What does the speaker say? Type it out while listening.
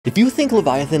If you think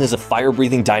Leviathan is a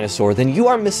fire-breathing dinosaur, then you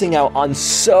are missing out on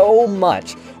so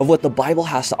much of what the Bible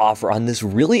has to offer on this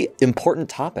really important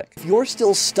topic. If you're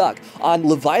still stuck on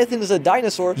Leviathan is a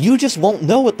dinosaur, you just won't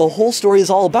know what the whole story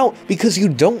is all about because you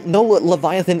don't know what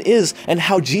Leviathan is and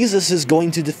how Jesus is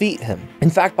going to defeat him. In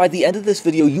fact, by the end of this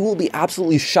video, you will be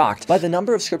absolutely shocked by the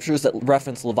number of scriptures that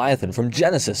reference Leviathan, from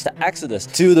Genesis to Exodus,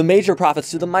 to the major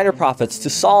prophets, to the minor prophets, to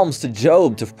Psalms, to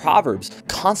Job, to Proverbs,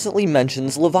 constantly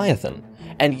mentions Leviathan.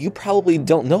 And you probably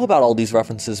don't know about all these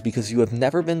references because you have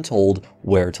never been told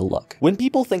where to look. When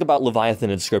people think about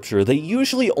Leviathan in scripture, they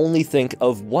usually only think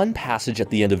of one passage at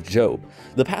the end of Job.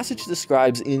 The passage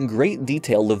describes in great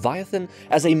detail Leviathan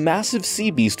as a massive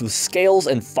sea beast with scales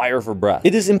and fire for breath.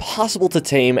 It is impossible to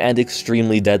tame and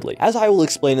extremely deadly. As I will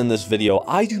explain in this video,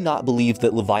 I do not believe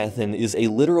that Leviathan is a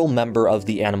literal member of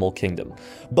the animal kingdom.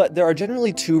 But there are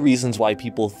generally two reasons why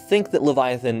people think that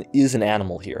Leviathan is an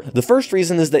animal here. The first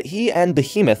reason is that he and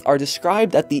Behemoth are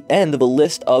described at the end of a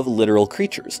list of literal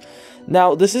creatures.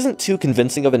 Now, this isn't too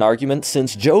convincing of an argument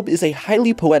since Job is a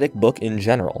highly poetic book in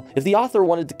general. If the author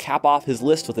wanted to cap off his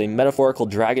list with a metaphorical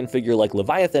dragon figure like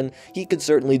Leviathan, he could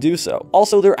certainly do so.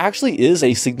 Also, there actually is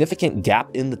a significant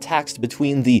gap in the text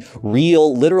between the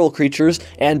real, literal creatures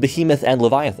and Behemoth and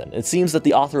Leviathan. It seems that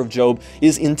the author of Job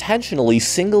is intentionally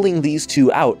singling these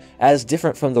two out as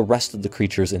different from the rest of the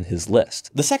creatures in his list.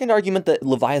 The second argument that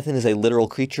Leviathan is a literal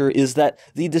creature is that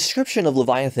the description of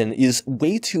Leviathan is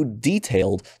way too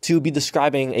detailed to be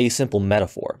describing a simple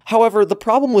metaphor. However, the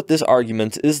problem with this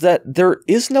argument is that there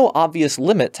is no obvious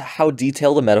limit to how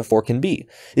detailed a metaphor can be.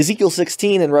 Ezekiel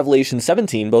 16 and Revelation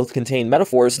 17 both contain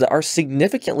metaphors that are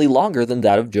significantly longer than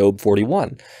that of Job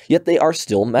 41, yet they are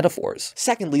still metaphors.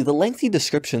 Secondly, the lengthy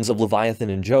descriptions of Leviathan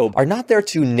in Job are not there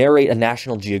to narrate a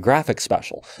National Geographic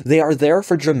special. They are there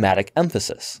for dramatic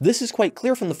emphasis. This is quite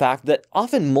clear from the fact that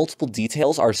often multiple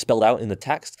details are spelled out in the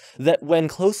text that, when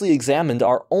closely examined,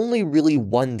 are only really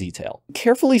one detail.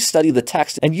 Carefully study the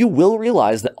text and you will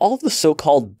realize that all of the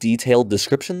so-called detailed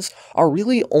descriptions are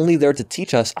really only there to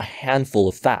teach us a handful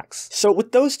of facts. So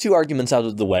with those two arguments out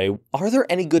of the way, are there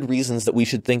any good reasons that we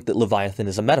should think that Leviathan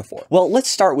is a metaphor? Well, let's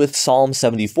start with Psalm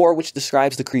 74, which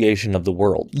describes the creation of the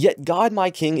world. Yet God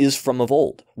my King is from of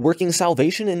old, working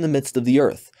salvation in the midst of the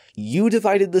earth. You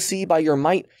divided the sea by your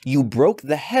might, you broke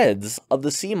the heads of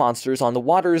the sea monsters on the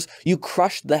waters, you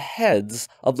crushed the heads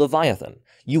of Leviathan.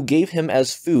 You gave him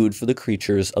as food for the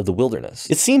creatures of the wilderness.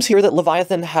 It seems here that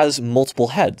Leviathan has multiple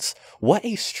heads. What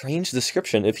a strange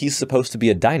description if he's supposed to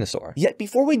be a dinosaur. Yet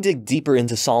before we dig deeper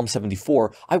into Psalm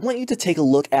 74, I want you to take a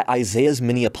look at Isaiah's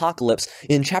mini-apocalypse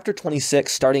in chapter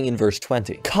 26, starting in verse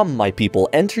 20. Come, my people,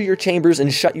 enter your chambers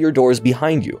and shut your doors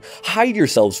behind you. Hide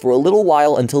yourselves for a little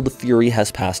while until the fury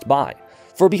has passed by.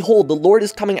 For behold, the Lord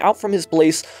is coming out from his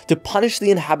place to punish the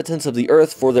inhabitants of the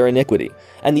earth for their iniquity,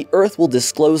 and the earth will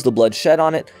disclose the blood shed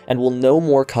on it, and will no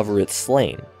more cover its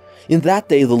slain. In that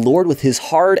day the Lord with his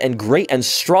hard and great and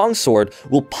strong sword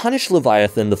will punish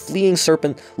Leviathan the fleeing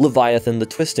serpent, Leviathan the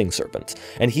twisting serpent,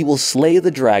 and he will slay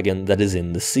the dragon that is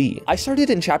in the sea. I started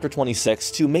in chapter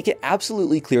 26 to make it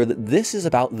absolutely clear that this is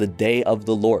about the day of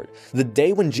the Lord, the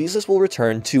day when Jesus will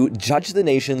return to judge the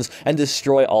nations and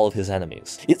destroy all of his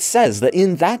enemies. It says that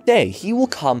in that day he will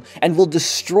come and will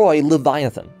destroy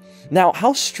Leviathan. Now,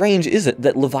 how strange is it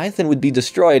that Leviathan would be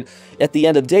destroyed at the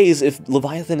end of days if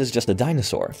Leviathan is just a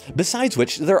dinosaur? Besides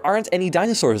which, there aren't any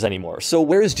dinosaurs anymore, so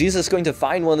where is Jesus going to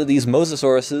find one of these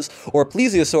mosasauruses or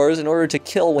plesiosaurs in order to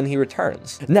kill when he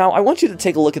returns? Now, I want you to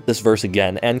take a look at this verse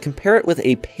again and compare it with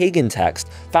a pagan text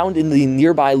found in the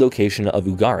nearby location of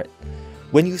Ugarit.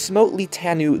 When you smote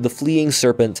Litanu, the fleeing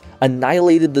serpent,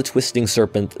 annihilated the twisting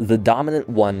serpent, the dominant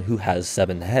one who has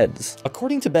 7 heads.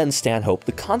 According to Ben Stanhope,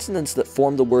 the consonants that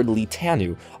form the word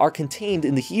Litanu are contained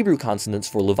in the Hebrew consonants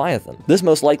for Leviathan. This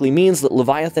most likely means that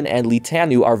Leviathan and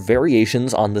Litanu are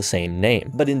variations on the same name,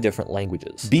 but in different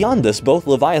languages. Beyond this, both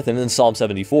Leviathan in Psalm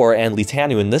 74 and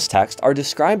Litanu in this text are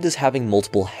described as having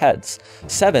multiple heads,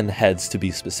 7 heads to be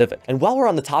specific. And while we're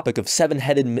on the topic of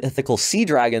 7-headed mythical sea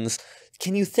dragons,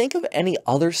 can you think of any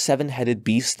other 7-headed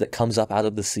beast that comes up out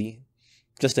of the sea?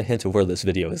 Just a hint of where this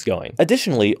video is going.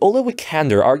 Additionally, Ola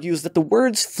Wikander argues that the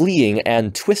words fleeing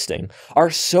and twisting are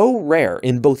so rare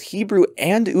in both Hebrew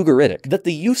and Ugaritic that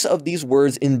the use of these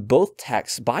words in both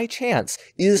texts by chance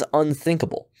is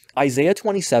unthinkable. Isaiah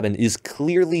 27 is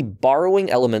clearly borrowing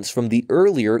elements from the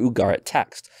earlier Ugarit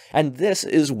text, and this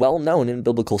is well known in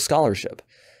biblical scholarship.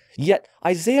 Yet,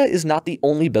 Isaiah is not the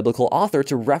only biblical author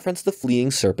to reference the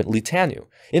fleeing serpent Litanu.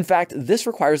 In fact, this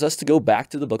requires us to go back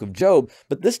to the book of Job,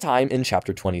 but this time in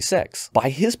chapter 26. By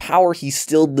his power he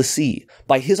stilled the sea.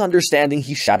 By his understanding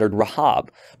he shattered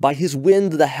Rahab. By his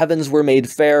wind the heavens were made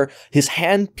fair. His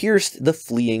hand pierced the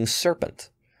fleeing serpent.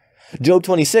 Job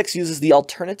 26 uses the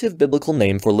alternative biblical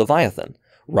name for Leviathan,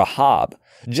 Rahab.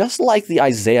 Just like the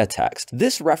Isaiah text,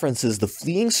 this references the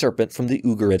fleeing serpent from the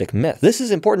Ugaritic myth. This is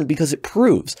important because it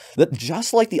proves that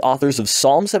just like the authors of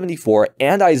Psalm 74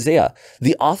 and Isaiah,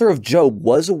 the author of Job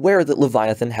was aware that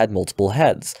Leviathan had multiple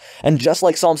heads. And just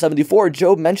like Psalm 74,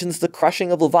 Job mentions the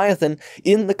crushing of Leviathan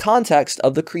in the context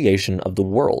of the creation of the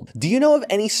world. Do you know of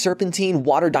any serpentine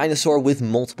water dinosaur with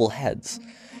multiple heads?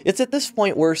 It's at this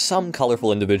point where some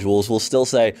colorful individuals will still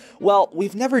say, well,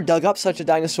 we've never dug up such a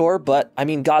dinosaur, but I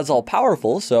mean, God's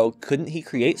all-powerful, so couldn't he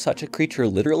create such a creature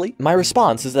literally? My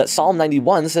response is that Psalm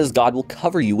 91 says God will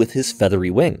cover you with his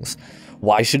feathery wings.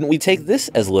 Why shouldn't we take this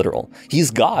as literal? He's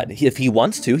God. If he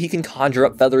wants to, he can conjure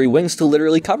up feathery wings to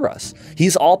literally cover us.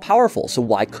 He's all-powerful, so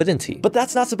why couldn't he? But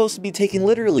that's not supposed to be taken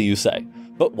literally, you say.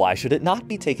 But why should it not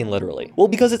be taken literally? Well,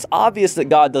 because it's obvious that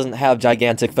God doesn't have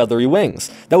gigantic feathery wings.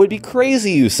 That would be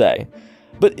crazy, you say.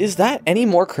 But is that any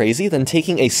more crazy than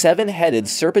taking a 7-headed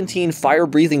serpentine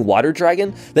fire-breathing water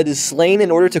dragon that is slain in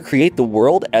order to create the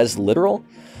world as literal?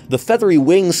 The feathery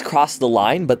wings cross the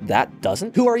line, but that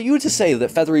doesn't? Who are you to say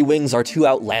that feathery wings are too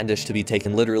outlandish to be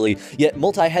taken literally, yet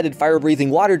multi-headed fire-breathing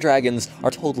water dragons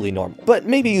are totally normal? But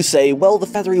maybe you say, well, the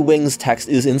feathery wings text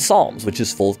is in Psalms, which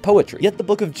is full of poetry. Yet the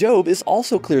book of Job is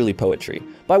also clearly poetry.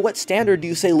 By what standard do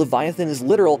you say Leviathan is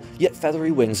literal, yet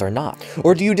feathery wings are not?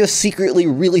 Or do you just secretly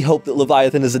really hope that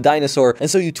Leviathan is a dinosaur, and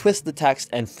so you twist the text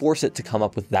and force it to come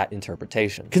up with that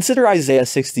interpretation? Consider Isaiah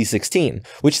 60:16,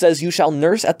 which says, "You shall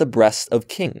nurse at the breasts of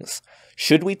kings."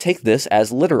 Should we take this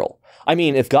as literal? I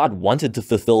mean, if God wanted to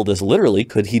fulfill this literally,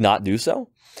 could he not do so?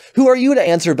 Who are you to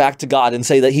answer back to God and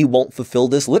say that he won't fulfill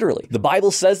this literally? The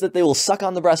Bible says that they will suck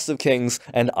on the breasts of kings,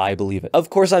 and I believe it. Of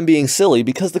course, I'm being silly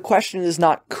because the question is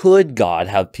not, could God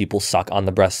have people suck on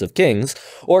the breasts of kings,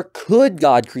 or could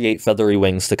God create feathery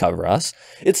wings to cover us?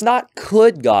 It's not,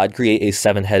 could God create a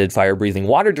 7-headed fire-breathing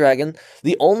water dragon?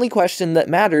 The only question that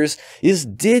matters is,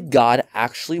 did God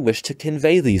actually wish to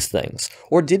convey these things,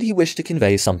 or did he wish to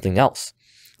convey something else?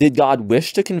 Did God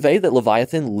wish to convey that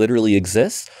Leviathan literally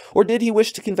exists, or did he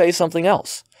wish to convey something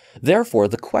else? Therefore,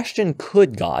 the question,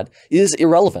 could God, is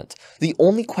irrelevant. The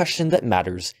only question that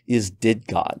matters is, did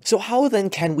God? So how then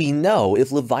can we know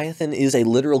if Leviathan is a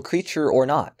literal creature or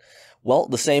not? Well,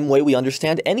 the same way we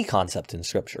understand any concept in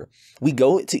Scripture. We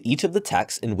go to each of the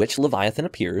texts in which Leviathan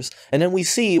appears, and then we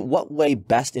see what way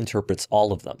best interprets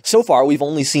all of them. So far, we've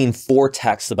only seen 4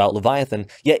 texts about Leviathan,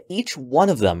 yet each one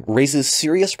of them raises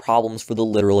serious problems for the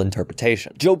literal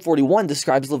interpretation. Job 41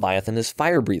 describes Leviathan as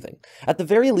fire-breathing. At the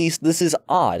very least, this is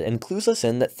odd and clues us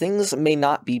in that things may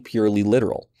not be purely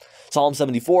literal. Psalm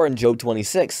 74 and Job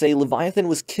 26 say Leviathan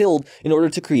was killed in order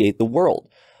to create the world.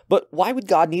 But why would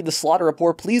God need to slaughter a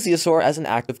poor plesiosaur as an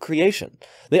act of creation?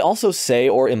 They also say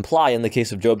or imply in the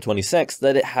case of Job 26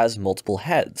 that it has multiple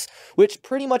heads, which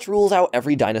pretty much rules out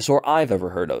every dinosaur I've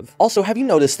ever heard of. Also, have you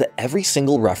noticed that every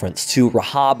single reference to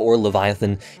Rahab or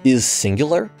Leviathan is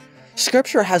singular?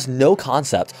 Scripture has no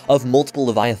concept of multiple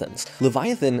Leviathans.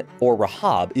 Leviathan, or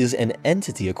Rahab, is an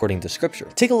entity according to Scripture.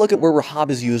 Take a look at where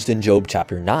Rahab is used in Job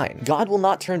chapter 9. God will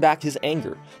not turn back his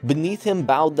anger. Beneath him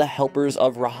bowed the helpers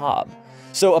of Rahab.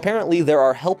 So apparently there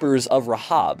are helpers of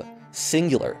Rahab,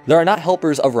 singular. There are not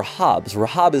helpers of Rahabs.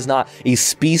 Rahab is not a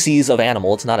species of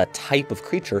animal. It's not a type of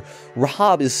creature.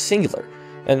 Rahab is singular.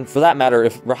 And for that matter,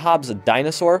 if Rahab's a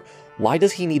dinosaur, why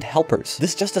does he need helpers?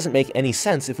 This just doesn't make any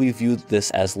sense if we view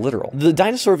this as literal. The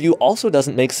dinosaur view also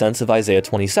doesn't make sense of Isaiah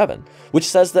 27, which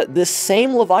says that this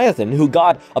same Leviathan, who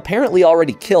God apparently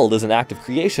already killed as an act of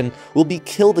creation, will be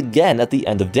killed again at the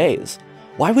end of days.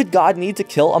 Why would God need to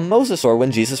kill a mosasaur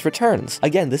when Jesus returns?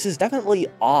 Again, this is definitely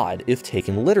odd if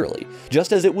taken literally,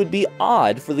 just as it would be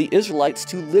odd for the Israelites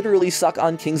to literally suck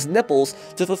on kings' nipples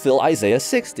to fulfill Isaiah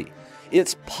 60.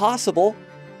 It's possible,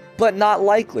 but not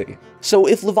likely. So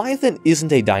if Leviathan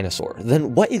isn't a dinosaur,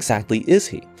 then what exactly is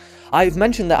he? I've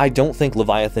mentioned that I don't think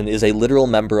Leviathan is a literal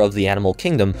member of the animal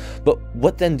kingdom, but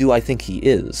what then do I think he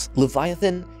is?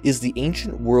 Leviathan is the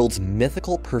ancient world's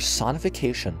mythical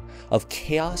personification of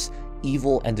chaos,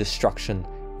 evil, and destruction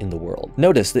in the world.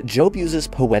 Notice that Job uses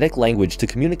poetic language to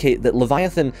communicate that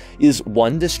Leviathan is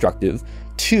 1, destructive,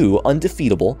 2,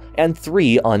 undefeatable, and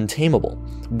 3, untamable.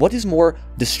 What is more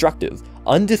destructive,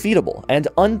 undefeatable, and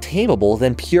untamable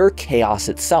than pure chaos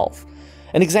itself?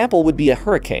 An example would be a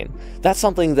hurricane. That's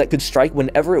something that could strike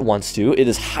whenever it wants to, it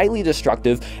is highly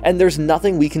destructive, and there's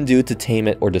nothing we can do to tame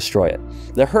it or destroy it.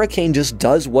 The hurricane just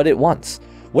does what it wants.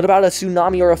 What about a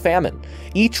tsunami or a famine?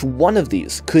 Each one of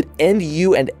these could end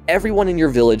you and everyone in your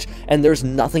village, and there's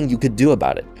nothing you could do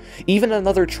about it. Even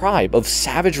another tribe of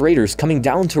savage raiders coming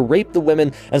down to rape the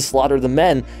women and slaughter the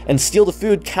men and steal the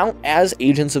food count as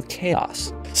agents of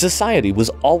chaos. Society was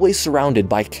always surrounded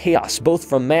by chaos, both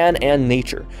from man and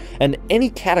nature, and any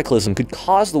cataclysm could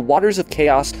cause the waters of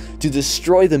chaos to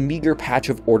destroy the meager patch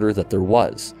of order that there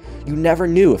was. You never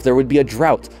knew if there would be a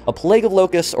drought, a plague of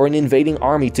locusts, or an invading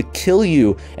army to kill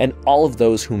you and all of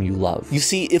those whom you love. You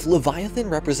see, if Leviathan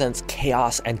represents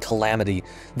chaos and calamity,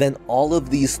 then all of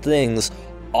these things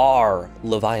are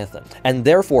Leviathan. And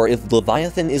therefore, if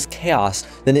Leviathan is chaos,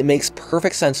 then it makes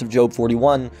perfect sense of Job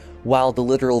 41, while the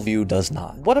literal view does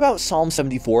not. What about Psalm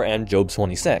 74 and Job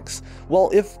 26? Well,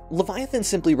 if Leviathan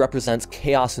simply represents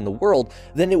chaos in the world,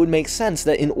 then it would make sense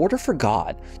that in order for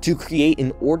God to create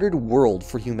an ordered world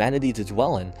for humanity to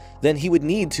dwell in, then he would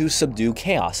need to subdue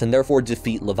chaos and therefore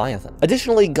defeat Leviathan.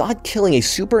 Additionally, God killing a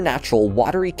supernatural,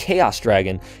 watery chaos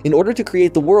dragon in order to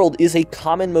create the world is a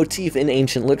common motif in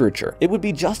ancient literature. It would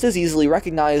be just as easily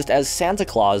recognized as Santa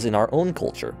Claus in our own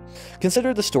culture.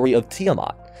 Consider the story of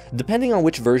Tiamat. Depending on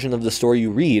which version of the story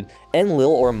you read, Enlil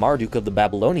or Marduk of the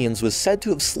Babylonians was said to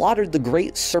have slaughtered the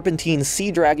great serpentine sea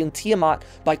dragon Tiamat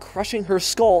by crushing her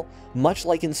skull, much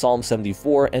like in Psalm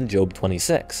 74 and Job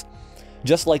 26.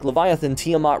 Just like Leviathan,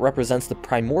 Tiamat represents the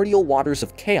primordial waters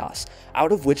of chaos,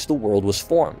 out of which the world was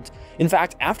formed. In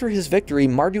fact, after his victory,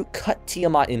 Marduk cut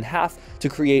Tiamat in half to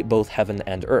create both heaven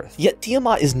and earth. Yet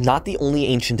Tiamat is not the only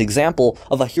ancient example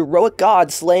of a heroic god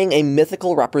slaying a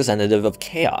mythical representative of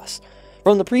chaos.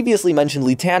 From the previously mentioned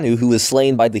Litanu, who was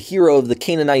slain by the hero of the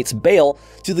Canaanites Baal,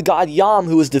 to the god Yam,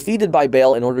 who was defeated by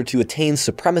Baal in order to attain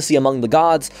supremacy among the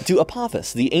gods, to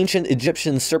Apophis, the ancient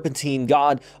Egyptian serpentine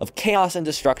god of chaos and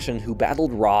destruction who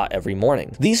battled Ra every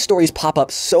morning. These stories pop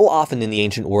up so often in the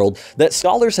ancient world that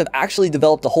scholars have actually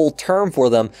developed a whole term for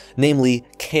them, namely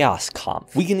chaos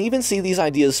Kampf. We can even see these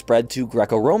ideas spread to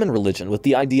Greco-Roman religion with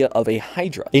the idea of a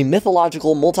Hydra, a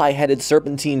mythological multi-headed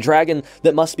serpentine dragon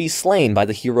that must be slain by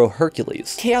the hero Hercules.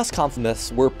 Chaos Kampf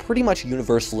myths were pretty much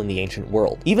universal in the ancient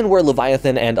world. Even where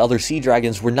Leviathan and other sea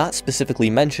dragons were not specifically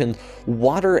mentioned,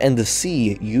 water and the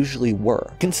sea usually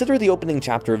were. Consider the opening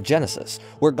chapter of Genesis,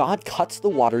 where God cuts the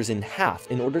waters in half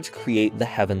in order to create the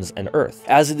heavens and earth.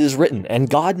 As it is written, "And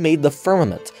God made the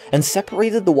firmament, and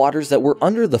separated the waters that were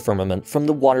under the firmament from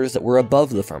the waters that were above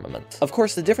the firmament." Of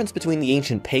course, the difference between the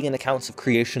ancient pagan accounts of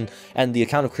creation and the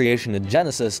account of creation in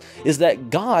Genesis is that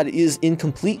God is in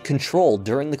complete control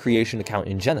during the creation account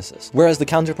in Genesis. Whereas the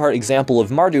counterpart example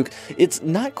of Marduk, it's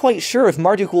not quite sure if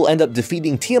Marduk will end up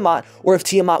defeating Tiamat or if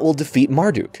Tiamat will defeat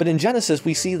Marduk. But in Genesis,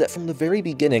 we see that from the very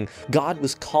beginning, God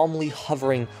was calmly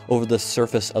hovering over the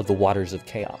surface of the waters of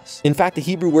chaos. In fact, the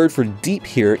Hebrew word for deep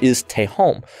here is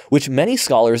tehom, which many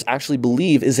scholars actually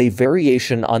believe is a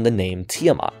variation on the name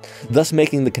Tiamat, thus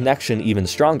making the connection even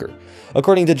stronger.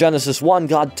 According to Genesis 1,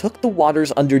 God took the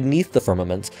waters underneath the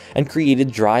firmament and created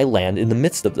dry land in the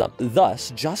midst of them.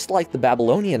 Thus, just like the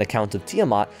Babylonian account of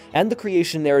Tiamat and the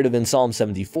creation narrative in Psalm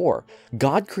 74,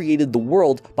 God created the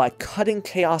world by cutting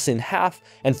chaos in half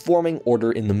and forming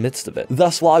order in the midst of it.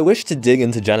 Thus, while I wish to dig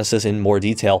into Genesis in more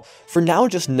detail, for now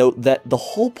just note that the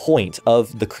whole point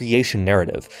of the creation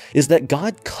narrative is that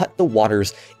God cut the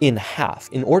waters in half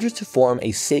in order to form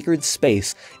a sacred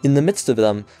space in the midst of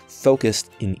them, focused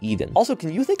in Eden. Also,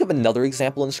 can you think of another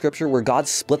example in scripture where God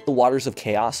split the waters of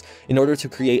chaos in order to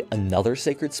create another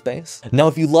sacred space? Now,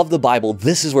 if you love the Bible,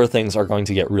 this is where things are going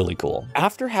to get really cool.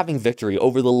 After having victory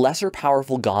over the lesser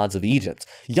powerful gods of Egypt,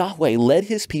 Yahweh led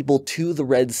his people to the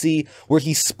Red Sea, where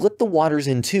he split the waters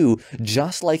in two,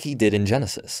 just like he did in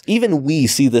Genesis. Even we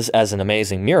see this as an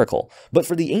amazing miracle, but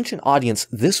for the ancient audience,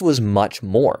 this was much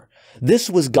more. This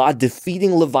was God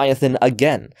defeating Leviathan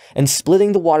again, and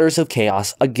splitting the waters of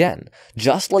chaos again,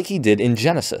 just like he did in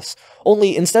Genesis.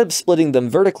 Only instead of splitting them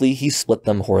vertically, he split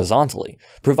them horizontally,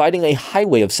 providing a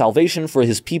highway of salvation for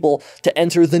his people to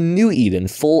enter the new Eden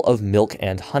full of milk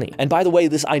and honey. And by the way,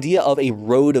 this idea of a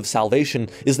road of salvation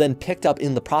is then picked up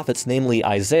in the prophets, namely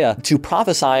Isaiah, to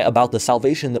prophesy about the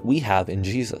salvation that we have in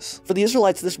Jesus. For the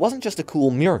Israelites, this wasn't just a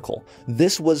cool miracle.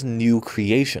 This was new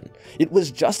creation. It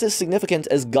was just as significant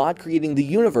as God creating the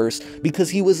universe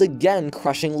because he was again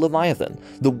crushing Leviathan,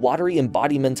 the watery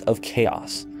embodiment of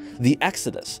chaos. The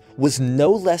Exodus was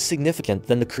no less significant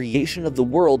than the creation of the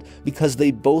world because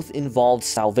they both involved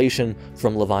salvation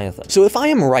from Leviathan. So if I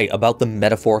am right about the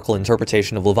metaphorical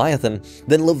interpretation of Leviathan,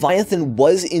 then Leviathan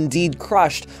was indeed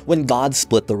crushed when God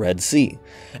split the Red Sea.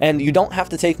 And you don't have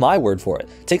to take my word for it.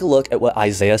 Take a look at what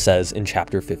Isaiah says in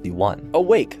chapter 51.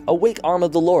 Awake, awake, arm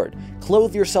of the Lord,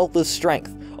 clothe yourself with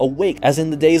strength. Awake as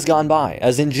in the days gone by,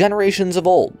 as in generations of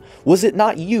old. Was it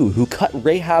not you who cut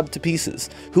Rahab to pieces,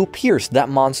 who pierced that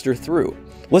monster through?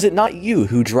 Was it not you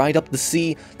who dried up the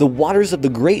sea, the waters of the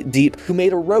great deep, who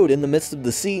made a road in the midst of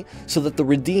the sea, so that the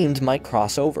redeemed might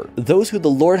cross over? Those who the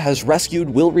Lord has rescued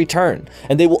will return,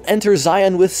 and they will enter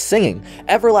Zion with singing.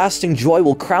 Everlasting joy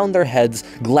will crown their heads,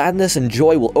 gladness and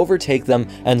joy will overtake them,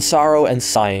 and sorrow and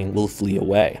sighing will flee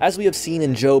away. As we have seen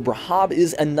in Job, Rahab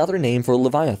is another name for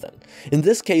Leviathan. In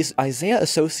this case, Isaiah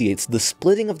associates the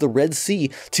splitting of the Red Sea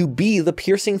to be the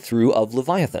piercing through of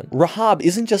Leviathan. Rahab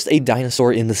isn't just a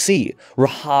dinosaur in the sea.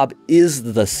 Rahab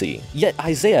is the sea. Yet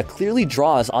Isaiah clearly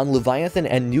draws on Leviathan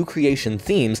and new creation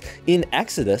themes in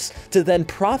Exodus to then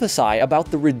prophesy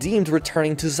about the redeemed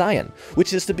returning to Zion,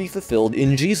 which is to be fulfilled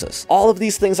in Jesus. All of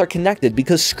these things are connected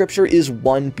because scripture is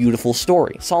one beautiful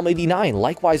story. Psalm 89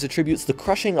 likewise attributes the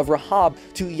crushing of Rahab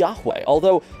to Yahweh,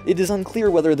 although it is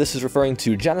unclear whether this is referring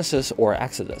to Genesis or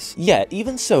Exodus. Yet,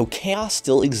 even so, chaos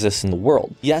still exists in the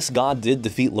world. Yes, God did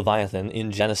defeat Leviathan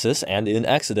in Genesis and in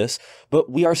Exodus, but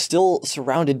we are still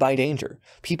surrounded by danger.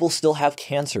 People still have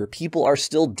cancer. People are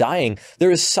still dying.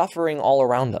 There is suffering all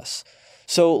around us.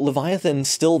 So Leviathan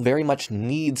still very much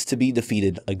needs to be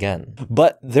defeated again.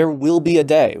 But there will be a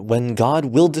day when God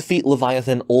will defeat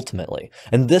Leviathan ultimately,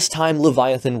 and this time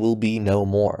Leviathan will be no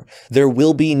more. There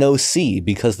will be no sea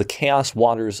because the chaos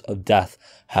waters of death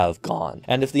have gone.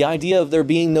 And if the idea of there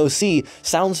being no sea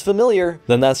sounds familiar,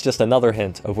 then that's just another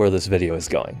hint of where this video is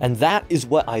going. And that is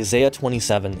what Isaiah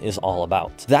 27 is all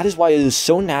about. That is why it is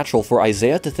so natural for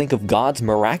Isaiah to think of God's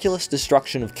miraculous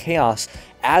destruction of chaos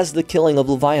as the killing of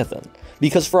Leviathan.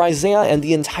 Because for Isaiah and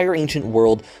the entire ancient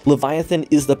world, Leviathan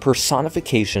is the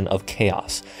personification of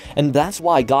chaos. And that's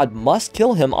why God must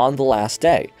kill him on the last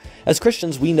day. As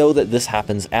Christians, we know that this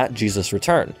happens at Jesus'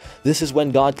 return. This is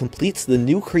when God completes the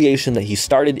new creation that he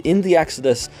started in the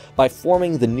Exodus by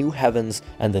forming the new heavens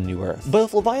and the new earth. But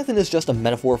if Leviathan is just a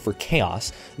metaphor for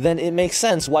chaos, then it makes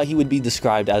sense why he would be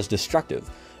described as destructive.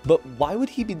 But why would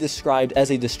he be described as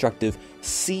a destructive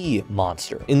sea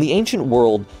monster? In the ancient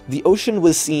world, the ocean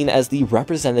was seen as the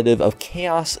representative of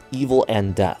chaos, evil,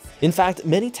 and death. In fact,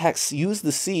 many texts use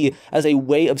the sea as a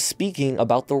way of speaking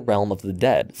about the realm of the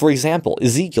dead. For example,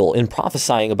 Ezekiel, in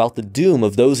prophesying about the doom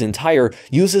of those in Tyre,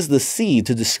 uses the sea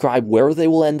to describe where they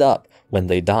will end up when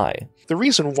they die. The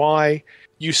reason why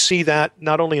you see that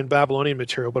not only in Babylonian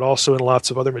material, but also in lots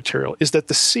of other material, is that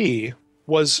the sea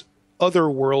was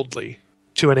otherworldly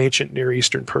to an ancient Near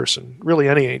Eastern person, really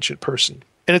any ancient person.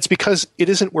 And it's because it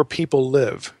isn't where people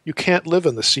live. You can't live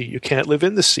in the sea. You can't live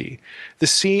in the sea. The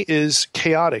sea is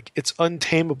chaotic. It's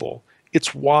untamable.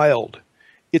 It's wild.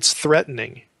 It's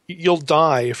threatening. You'll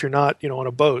die if you're not, on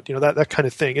a boat, that kind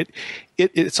of thing.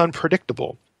 It's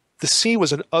unpredictable. The sea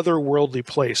was an otherworldly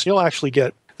place. They'll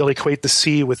equate the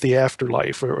sea with the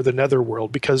afterlife or the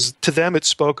netherworld, because to them it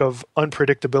spoke of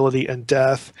unpredictability and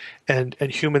death, and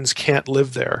humans can't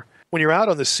live there. When you're out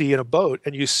on the sea in a boat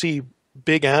and you see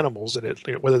big animals in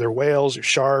it, whether they're whales or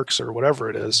sharks or whatever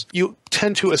it is, you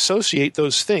tend to associate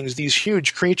those things, these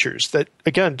huge creatures that,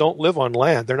 again, don't live on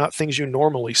land. They're not things you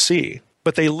normally see,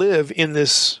 but they live in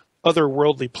this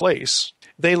otherworldly place.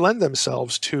 They lend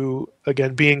themselves to,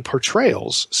 again, being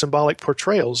portrayals, symbolic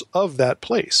portrayals of that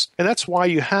place. And that's why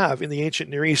you have, in the ancient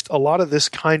Near East, a lot of this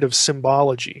kind of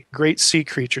symbology. Great sea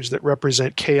creatures that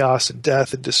represent chaos and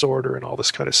death and disorder and all this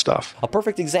kind of stuff. A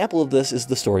perfect example of this is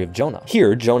the story of Jonah.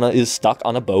 Here, Jonah is stuck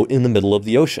on a boat in the middle of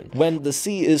the ocean, when the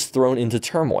sea is thrown into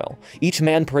turmoil. Each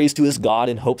man prays to his god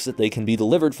in hopes that they can be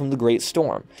delivered from the great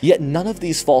storm. Yet none of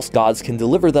these false gods can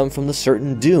deliver them from the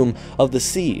certain doom of the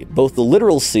sea, both the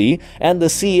literal sea and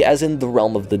the sea as in the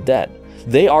realm of the dead.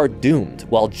 They are doomed,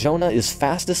 while Jonah is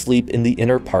fast asleep in the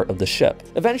inner part of the ship.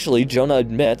 Eventually, Jonah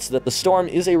admits that the storm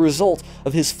is a result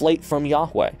of his flight from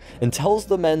Yahweh, and tells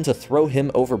the men to throw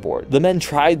him overboard. The men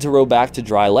tried to row back to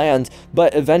dry land,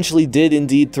 but eventually did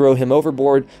indeed throw him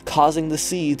overboard, causing the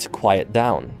sea to quiet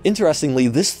down. Interestingly,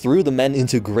 this threw the men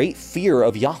into great fear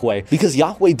of Yahweh, because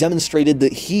Yahweh demonstrated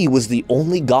that he was the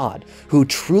only God who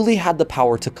truly had the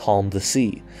power to calm the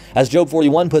sea. As Job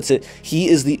 41 puts it, he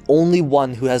is the only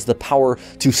one who has the power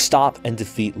power to stop and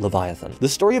defeat Leviathan. The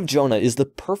story of Jonah is the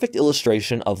perfect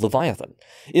illustration of Leviathan.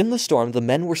 In the storm, the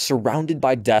men were surrounded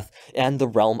by death and the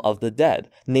realm of the dead,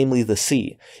 namely the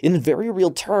sea. In very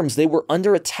real terms, they were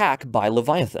under attack by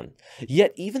Leviathan.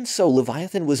 Yet even so,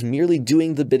 Leviathan was merely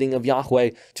doing the bidding of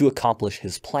Yahweh to accomplish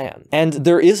his plan. And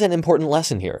there is an important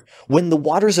lesson here. When the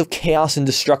waters of chaos and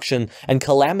destruction and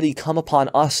calamity come upon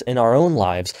us in our own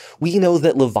lives, we know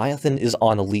that Leviathan is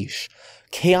on a leash.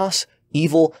 Chaos,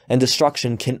 evil, and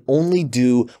destruction can only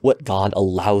do what God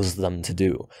allows them to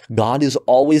do. God is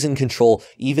always in control,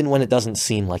 even when it doesn't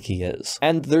seem like he is.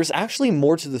 And there's actually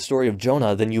more to the story of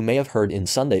Jonah than you may have heard in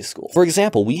Sunday school. For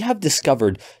example, we have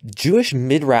discovered Jewish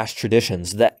midrash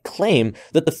traditions that claim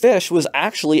that the fish was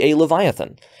actually a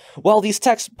Leviathan. While these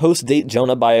texts post-date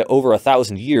Jonah by over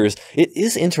 1,000 years, it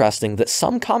is interesting that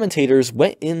some commentators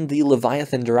went in the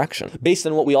Leviathan direction. Based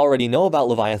on what we already know about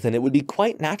Leviathan, it would be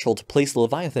quite natural to place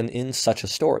Leviathan in such a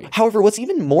story. However, what's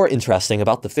even more interesting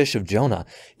about the fish of Jonah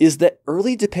is that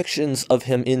early depictions of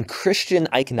him in Christian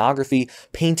iconography,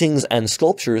 paintings, and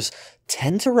sculptures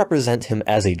tend to represent him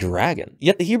as a dragon.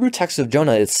 Yet the Hebrew text of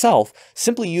Jonah itself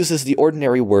simply uses the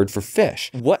ordinary word for fish.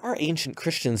 What are ancient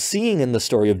Christians seeing in the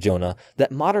story of Jonah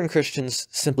that modern Christians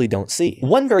simply don't see?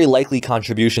 One very likely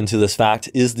contribution to this fact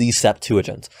is the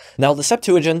Septuagint. Now, the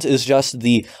Septuagint is just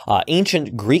the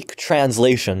ancient Greek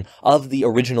translation of the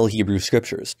original Hebrew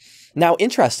scriptures. Now,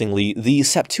 interestingly, the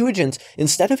Septuagint,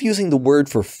 instead of using the word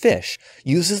for fish,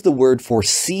 uses the word for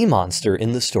sea monster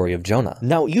in the story of Jonah.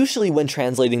 Now, usually when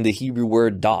translating the Hebrew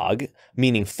word dog,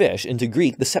 meaning fish, into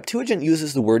Greek, the Septuagint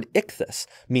uses the word ichthys,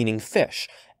 meaning fish,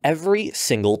 every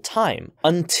single time,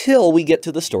 until we get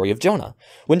to the story of Jonah.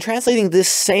 When translating this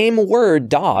same word,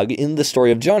 dog, in the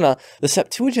story of Jonah, the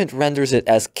Septuagint renders it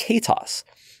as katos.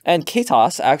 And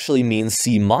katos actually means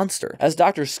sea monster. As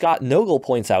Dr. Scott Nogel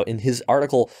points out in his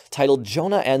article titled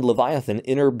Jonah and Leviathan,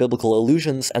 Inner Biblical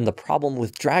Illusions and the Problem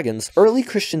with Dragons, early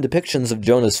Christian depictions of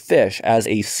Jonah's fish as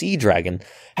a sea dragon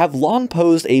have long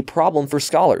posed a problem for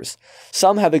scholars.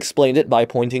 Some have explained it by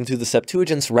pointing to the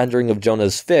Septuagint's rendering of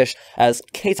Jonah's fish as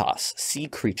katos, sea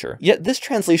creature. Yet this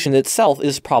translation itself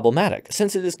is problematic,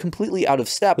 since it is completely out of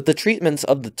step with the treatments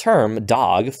of the term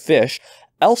dog, fish,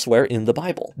 elsewhere in the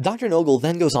Bible. Dr. Nogel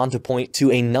then goes on to point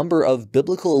to a number of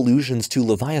biblical allusions to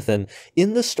Leviathan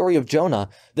in the story of Jonah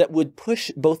that would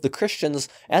push both the Christians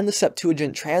and the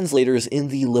Septuagint translators in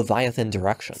the Leviathan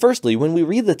direction. Firstly, when we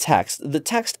read the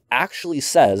text actually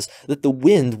says that the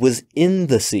wind was in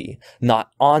the sea,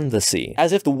 not on the sea,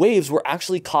 as if the waves were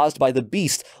actually caused by the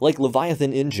beast like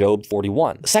Leviathan in Job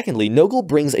 41. Secondly, Nogel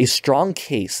brings a strong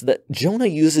case that Jonah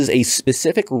uses a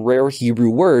specific rare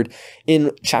Hebrew word in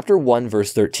chapter 1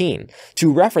 verse 13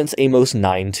 to reference Amos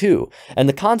 9:2, and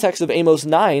the context of Amos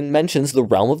 9 mentions the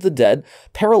realm of the dead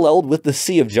paralleled with the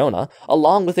Sea of Jonah,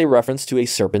 along with a reference to a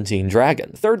serpentine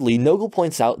dragon. Thirdly, Nogel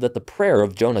points out that the prayer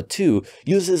of Jonah 2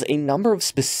 uses a number of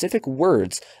specific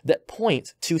words that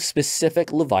point to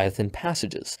specific Leviathan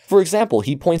passages. For example,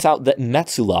 he points out that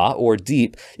Metzulah, or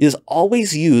deep, is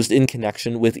always used in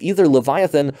connection with either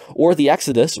Leviathan or the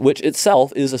Exodus, which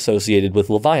itself is associated with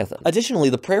Leviathan. Additionally,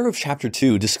 the prayer of chapter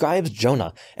 2 describes Jonah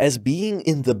as being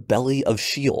in the belly of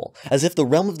Sheol, as if the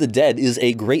realm of the dead is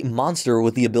a great monster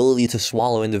with the ability to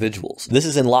swallow individuals. This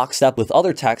is in lockstep with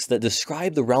other texts that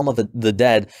describe the realm of the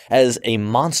dead as a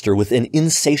monster with an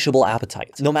insatiable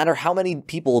appetite. No matter how many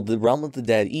people the realm of the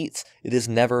dead eats, it is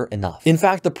never enough. In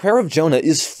fact, the prayer of Jonah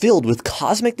is filled with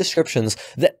cosmic descriptions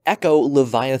that echo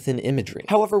Leviathan imagery.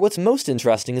 However, what's most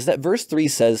interesting is that verse 3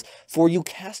 says, "For you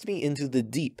cast me into the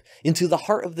deep, into the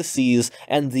heart of the seas,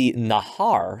 and the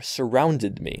Nahar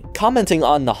surrounded me." Commenting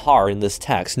on Nahar in this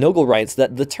text, Nogel writes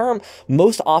that the term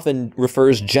most often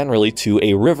refers generally to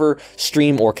a river,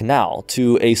 stream, or canal,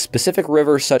 to a specific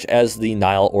river such as the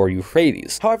Nile or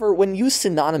Euphrates. However, when used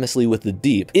synonymously with the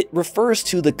deep, it refers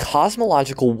to the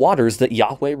cosmological waters that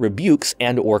Yahweh rebukes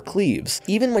and or cleaves.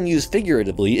 Even when used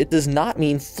figuratively, it does not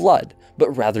mean flood,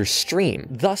 but rather stream.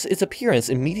 Thus, its appearance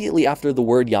immediately after the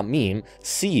word yamim,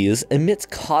 seas, emits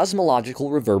cosmological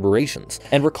reverberations,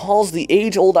 and recalls the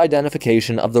age-old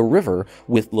identification of the river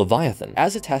with Leviathan,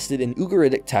 as attested in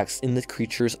Ugaritic texts in the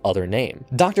creature's other name.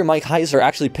 Dr. Mike Heiser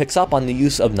actually picks up on the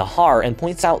use of Nahar and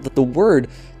points out that the word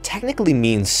technically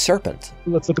means serpent.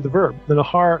 Let's look at the verb. The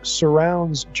Nahar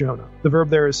surrounds Jonah. The verb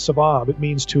there is sabab. It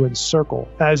means to encircle,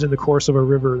 as in the course of a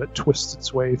river that twists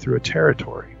its way through a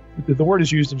territory. The word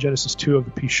is used in Genesis 2 of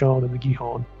the Pishon and the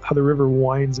Gihon, how the river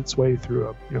winds its way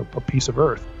through a piece of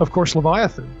earth. Of course,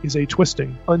 Leviathan is a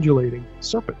twisting, undulating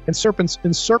serpent, and serpents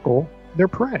encircle their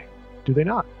prey, do they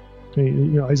not? I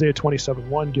mean, Isaiah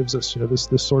 27:1 gives us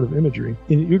this sort of imagery.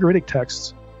 In Ugaritic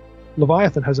texts,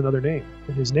 Leviathan has another name,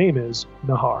 and his name is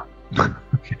Nahar.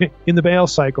 Okay. In the Baal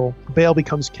cycle, Baal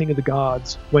becomes king of the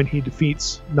gods when he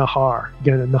defeats Nahar.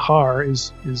 Again, Nahar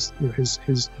is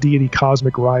his deity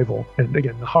cosmic rival, and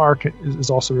again, Nahar is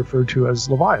also referred to as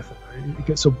Leviathan.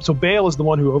 Right? So Baal is the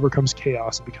one who overcomes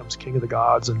chaos and becomes king of the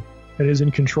gods and is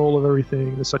in control of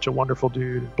everything. Is such a wonderful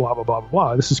dude. Blah blah blah blah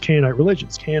blah. This is Canaanite religion.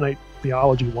 It's Canaanite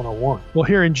theology 101. Well,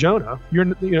 here in Jonah,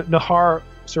 Nahar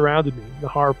surrounded me.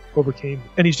 Nahar overcame me.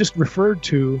 And he's just referred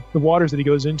to the waters that he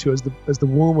goes into as the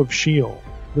womb of Sheol,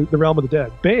 the realm of the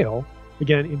dead. Baal,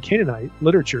 again, in Canaanite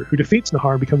literature, who defeats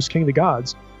Nahar and becomes king of the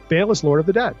gods, Baal is Lord of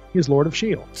the dead. He is Lord of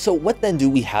Sheol. So what then do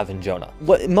we have in Jonah?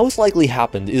 What most likely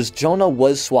happened is Jonah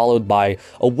was swallowed by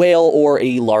a whale or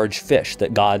a large fish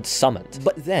that God summoned.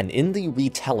 But then, in the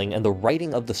retelling and the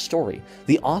writing of the story,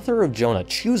 the author of Jonah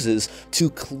chooses to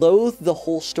clothe the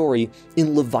whole story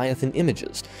in Leviathan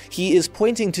images. He is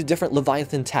pointing to different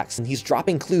Leviathan texts, and he's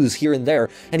dropping clues here and there,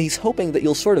 and he's hoping that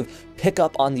you'll sort of pick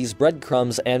up on these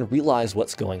breadcrumbs and realize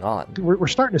what's going on. We're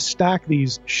starting to stack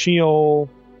these Sheol,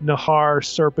 Nahar,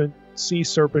 serpent, sea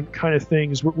serpent kind of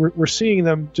things. We're seeing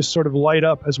them just sort of light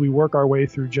up as we work our way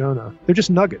through Jonah. They're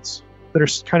just nuggets that are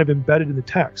kind of embedded in the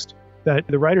text that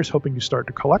the writer's hoping you start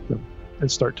to collect them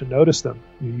and start to notice them.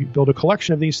 You build a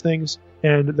collection of these things,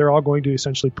 and they're all going to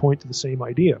essentially point to the same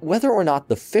idea. Whether or not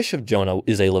the fish of Jonah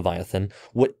is a Leviathan,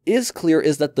 what is clear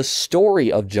is that the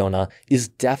story of Jonah is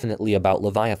definitely about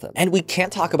Leviathan. And we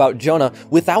can't talk about Jonah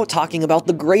without talking about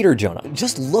the greater Jonah.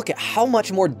 Just look at how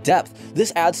much more depth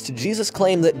this adds to Jesus'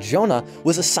 claim that Jonah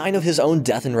was a sign of his own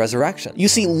death and resurrection. You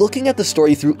see, looking at the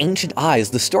story through ancient eyes,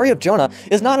 the story of Jonah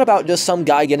is not about just some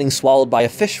guy getting swallowed by a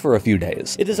fish for a few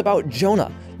days. It is about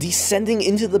Jonah descending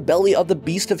into the belly of the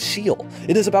beast of Sheol.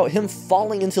 It is about him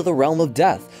falling into the realm of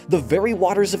death, the very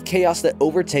waters of chaos that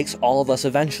overtakes all of us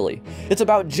eventually. It's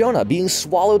about Jonah being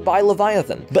swallowed by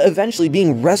Leviathan, but eventually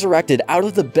being resurrected out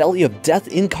of the belly of death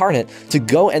incarnate to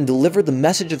go and deliver the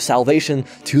message of salvation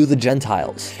to the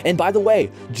Gentiles. And by the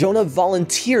way, Jonah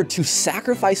volunteered to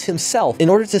sacrifice himself in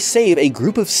order to save a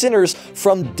group of sinners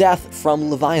from death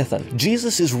from Leviathan.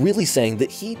 Jesus is really saying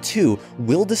that he too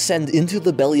will descend into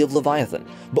the belly of Leviathan,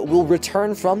 but will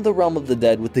return from the realm of the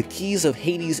dead with the keys of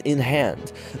Hades in hand.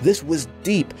 This was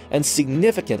deep and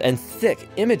significant and thick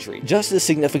imagery, just as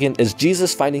significant as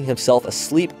Jesus finding himself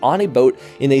asleep on a boat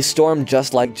in a storm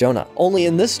just like Jonah. Only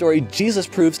in this story, Jesus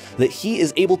proves that he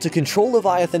is able to control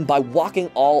Leviathan by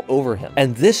walking all over him.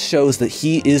 And this shows that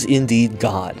he is indeed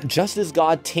God. Just as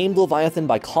God tamed Leviathan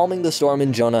by calming the storm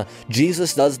in Jonah,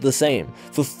 Jesus does the same,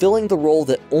 fulfilling the role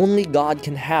that only God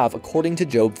can have according to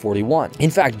Job 41.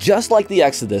 In fact, just like the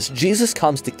Exodus, Jesus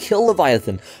comes to kill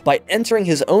Leviathan by entering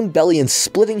his own belly and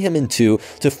splitting him in two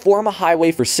to form a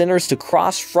highway for sinners to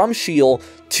cross from Sheol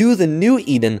to the new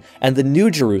Eden and the new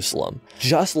Jerusalem,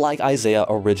 just like Isaiah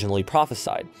originally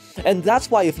prophesied. And that's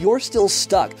why if you're still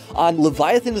stuck on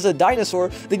Leviathan is a dinosaur,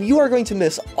 then you are going to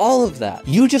miss all of that.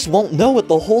 You just won't know what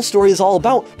the whole story is all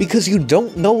about because you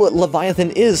don't know what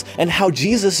Leviathan is and how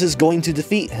Jesus is going to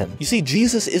defeat him. You see,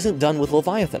 Jesus isn't done with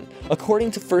Leviathan.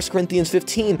 According to 1 Corinthians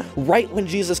 15, right when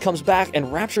Jesus comes back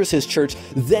and raptures his church,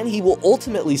 then he will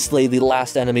ultimately slay the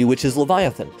last enemy, which is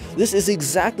Leviathan. This is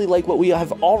exactly like what we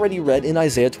have already read in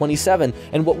Isaiah 27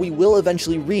 and what we will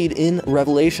eventually read in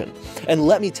Revelation. And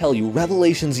let me tell you,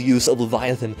 Revelation's use of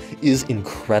Leviathan is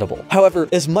incredible. However,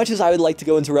 as much as I would like to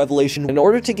go into Revelation, in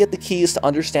order to get the keys to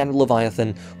understand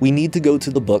Leviathan, we need to go to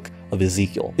the book of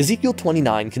Ezekiel. Ezekiel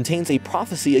 29 contains a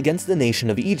prophecy against the nation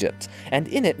of Egypt, and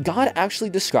in it, God actually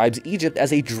describes Egypt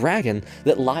as a dragon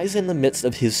that lies in the midst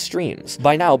of his streams.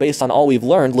 By now, based on all we've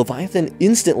learned, Leviathan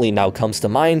instantly now comes to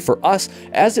mind for us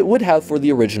as it would have for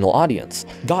the original audience.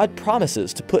 God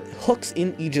promises to put hooks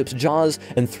in Egypt's jaws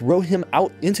and throw him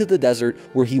out into the desert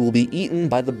where he will be eaten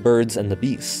by the birds and the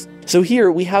beasts. So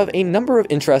here we have a number of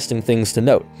interesting things to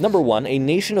note. Number one, a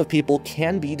nation of people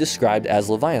can be described as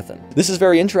Leviathan. This is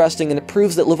very interesting, and it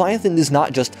proves that Leviathan is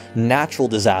not just natural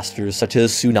disasters such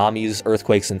as tsunamis,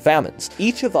 earthquakes, and famines.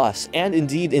 Each of us, and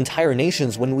indeed entire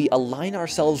nations, when we align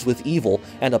ourselves with evil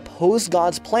and oppose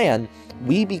God's plan,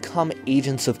 we become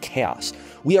agents of chaos.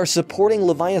 We are supporting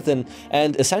Leviathan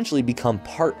and essentially become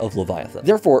part of Leviathan.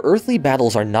 Therefore, earthly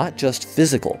battles are not just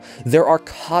physical. There are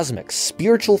cosmic,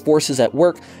 spiritual forces at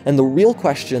work, and the real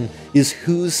question is,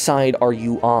 whose side are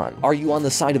you on? Are you on the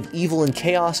side of evil and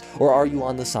chaos, or are you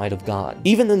on the side of God?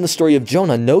 Even in the story of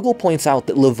Jonah, Nogel points out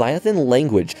that Leviathan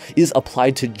language is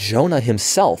applied to Jonah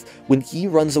himself when he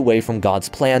runs away from God's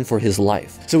plan for his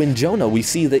life. So in Jonah, we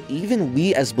see that even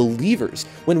we as believers,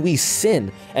 when we sin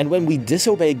sin, and when we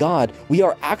disobey God, we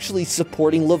are actually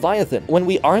supporting Leviathan. When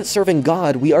we aren't serving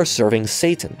God, we are serving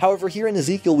Satan. However, here in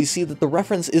Ezekiel, we see that the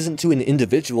reference isn't to an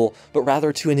individual, but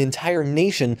rather to an entire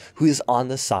nation who is on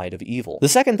the side of evil. The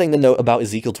second thing to note about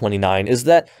Ezekiel 29 is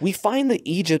that we find that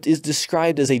Egypt is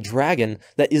described as a dragon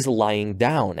that is lying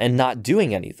down and not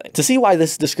doing anything. To see why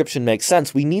this description makes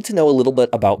sense, we need to know a little bit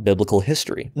about biblical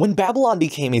history. When Babylon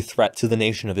became a threat to the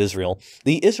nation of Israel,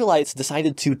 the Israelites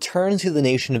decided to turn to the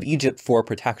nation of Egypt for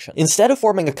protection. Instead of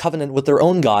forming a covenant with their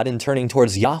own God and turning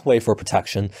towards Yahweh for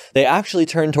protection, they actually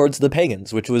turned towards the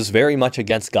pagans, which was very much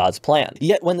against God's plan.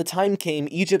 Yet when the time came,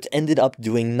 Egypt ended up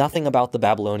doing nothing about the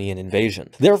Babylonian invasion.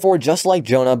 Therefore, just like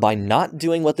Jonah, by not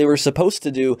doing what they were supposed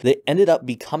to do, they ended up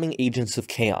becoming agents of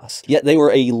chaos. Yet they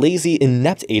were a lazy,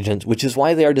 inept agent, which is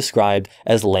why they are described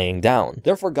as laying down.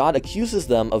 Therefore, God accuses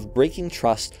them of breaking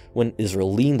trust when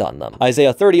Israel leaned on them.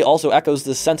 Isaiah 30 also echoes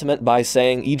this sentiment by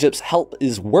saying, Egypt's help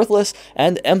is worthless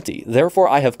and empty. Therefore,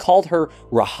 I have called her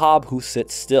Rahab who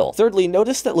sits still. Thirdly,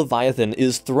 notice that Leviathan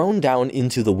is thrown down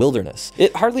into the wilderness.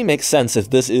 It hardly makes sense if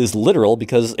this is literal,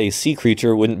 because a sea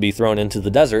creature wouldn't be thrown into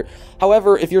the desert.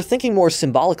 However, if you're thinking more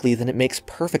symbolically, then it makes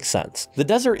perfect sense. The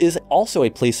desert is also a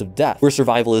place of death, where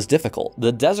survival is difficult.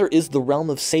 The desert is the realm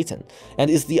of Satan, and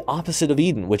is the opposite of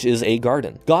Eden, which is a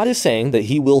garden. God is saying that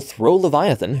he will throw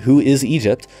Leviathan, who is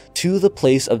Egypt, to the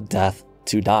place of death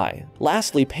to die.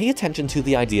 Lastly, pay attention to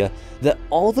the idea that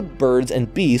all the birds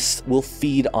and beasts will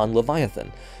feed on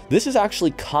Leviathan. This is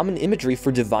actually common imagery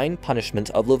for divine punishment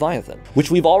of Leviathan,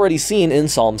 which we've already seen in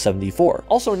Psalm 74.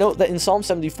 Also note that in Psalm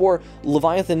 74,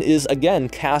 Leviathan is again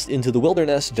cast into the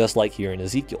wilderness, just like here in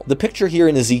Ezekiel. The picture here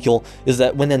in Ezekiel is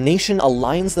that when a nation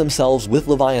aligns themselves with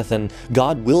Leviathan,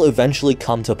 God will eventually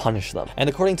come to punish them. And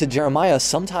according to Jeremiah,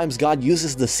 sometimes God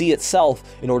uses the sea itself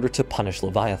in order to punish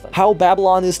Leviathan. How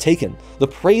Babylon is taken. The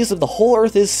praise of the whole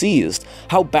earth is seized.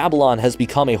 How Babylon has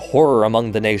become a horror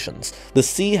among the nations. The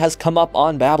sea has come up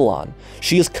on Babylon.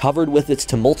 She is covered with its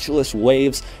tumultuous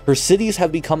waves. Her cities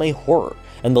have become a horror,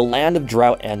 and the land of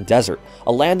drought and desert,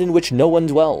 a land in which no one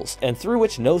dwells, and through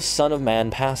which no son of man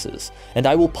passes. And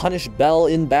I will punish Bel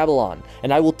in Babylon,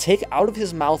 and I will take out of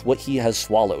his mouth what he has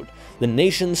swallowed. The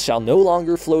nations shall no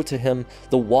longer flow to him.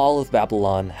 The wall of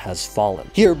Babylon has fallen.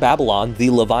 Here, Babylon,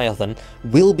 the Leviathan,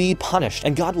 will be punished,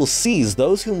 and God will seize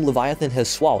those whom Leviathan has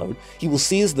swallowed. He will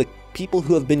seize the people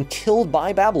who have been killed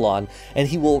by Babylon, and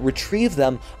he will retrieve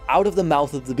them out of the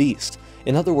mouth of the beast.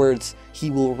 In other words,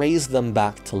 he will raise them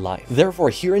back to life. Therefore,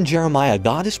 here in Jeremiah,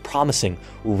 God is promising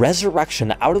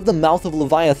resurrection out of the mouth of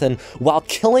Leviathan while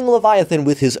killing Leviathan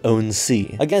with his own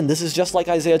sea. Again, this is just like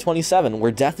Isaiah 27,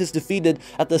 where death is defeated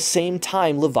at the same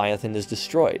time Leviathan is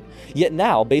destroyed. Yet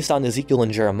now, based on Ezekiel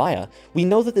and Jeremiah, we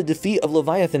know that the defeat of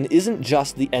Leviathan isn't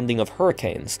just the ending of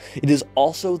hurricanes. It is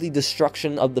also the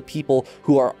destruction of the people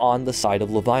who are on the side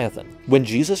of Leviathan. When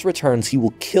Jesus returns, he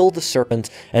will kill the serpent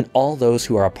and all those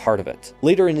who are a part of it.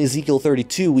 Later in Ezekiel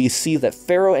 32, we see that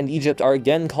Pharaoh and Egypt are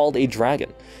again called a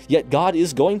dragon. Yet God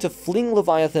is going to fling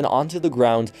Leviathan onto the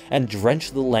ground and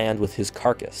drench the land with his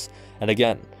carcass. And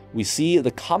again, we see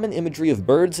the common imagery of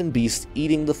birds and beasts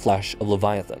eating the flesh of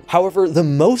Leviathan. However, the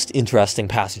most interesting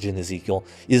passage in Ezekiel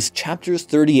is chapters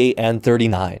 38 and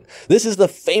 39. This is the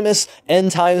famous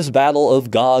end times battle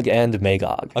of Gog and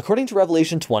Magog. According to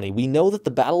Revelation 20, we know that the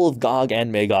battle of Gog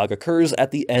and Magog occurs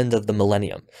at the end of the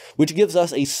millennium, which gives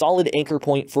us a solid anchor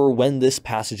point for when this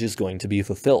passage is going to be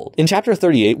fulfilled. In chapter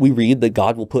 38, we read that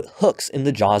God will put hooks in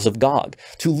the jaws of Gog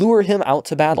to lure him out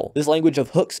to battle. This language of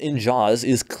hooks in jaws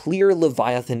is clear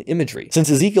Leviathan imagery, since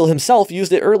Ezekiel himself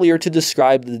used it earlier to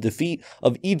describe the defeat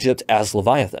of Egypt as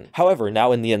Leviathan. However,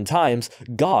 now in the end times,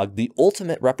 Gog, the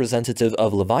ultimate representative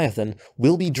of Leviathan,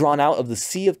 will be drawn out of the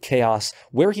Sea of Chaos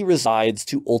where he resides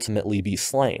to ultimately be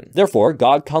slain. Therefore,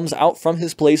 Gog comes out from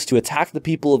his place to attack the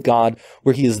people of God,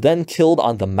 where he is then killed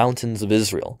on the mountains of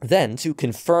Israel. Then, to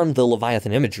confirm the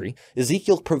Leviathan imagery,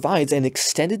 Ezekiel provides an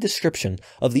extended description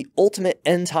of the ultimate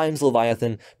end times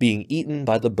Leviathan being eaten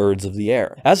by the birds of the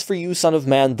air. As for you, son of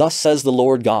man, thus says the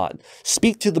Lord God,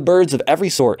 speak to the birds of every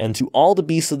sort and to all the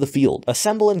beasts of the field.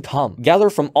 Assemble and come. Gather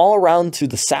from all around to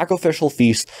the sacrificial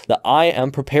feast that I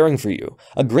am preparing for you,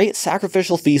 a great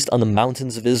sacrificial feast on the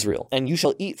mountains of Israel. And you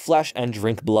shall eat flesh and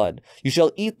drink blood. You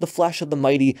shall eat the flesh of the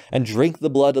mighty and drink the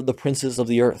blood of the princes of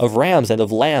the earth, of rams and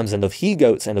of lambs and of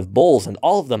he-goats and of bulls and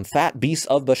all of them fat beasts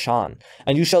of Bashan.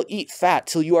 And you shall eat fat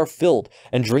till you are filled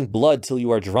and drink blood till you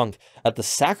are drunk. at the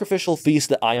sacrificial feast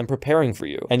that I am preparing for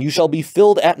you, and you shall be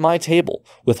filled at my table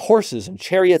with horses and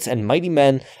chariots and mighty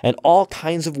men and all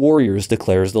kinds of warriors,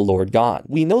 declares the Lord God.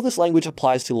 We know this language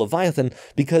applies to Leviathan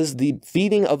because the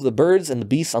feeding of the birds and the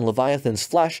beasts on Leviathan's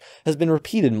flesh has been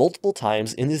repeated multiple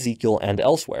times in Ezekiel and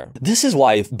elsewhere. This is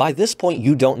why, if by this point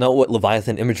you don't know what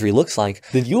Leviathan imagery looks like,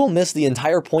 then you will miss the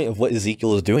entire point of what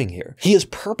Ezekiel is doing here. He is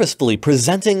purposefully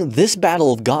presenting this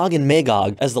battle of Gog and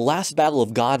Magog as the last battle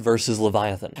of God versus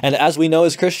Leviathan. And as we know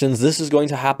as Christians, this is going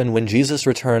to happen when Jesus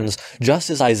returns, just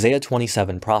as Isaiah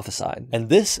 27 prophesied. And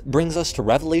this brings us to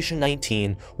Revelation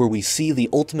 19, where we see the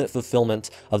ultimate fulfillment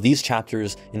of these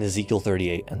chapters in Ezekiel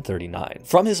 38 and 39.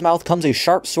 From his mouth comes a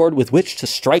sharp sword with which to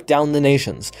strike down the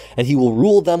nations, and he will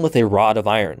rule them with a rod of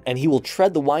iron, and he will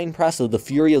tread the winepress of the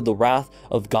fury of the wrath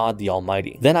of God the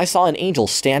Almighty. Then I saw an angel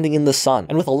standing in the sun,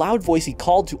 and with a loud voice he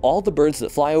called to all the birds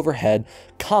that fly overhead,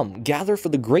 "Come, gather for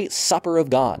the great supper of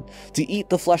God, to eat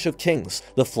the flesh of kings,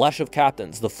 the flesh of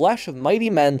captains, the flesh of mighty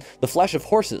men, the flesh of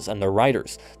horses and their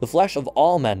riders, the flesh of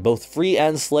all men, both free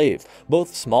and slave,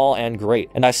 both small and great.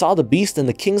 And I saw the beast and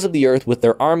the kings of the earth with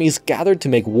their armies gathered to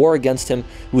make war against him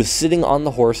who was sitting on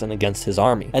the horse and against his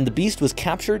army. And the beast was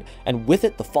captured, and with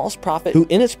it the false prophet, who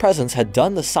in its presence had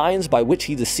done the signs by which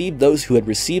he deceived those who had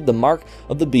received the mark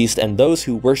of the beast and those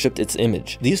who worshipped its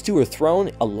image. These two were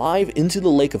thrown alive into the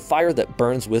lake of fire that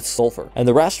burns with sulfur. And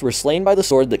the rest were slain by the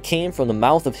sword that came from the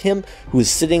mouth of him who was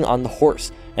sitting on the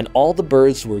horse, and all the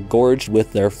birds were gorged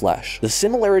with their flesh." The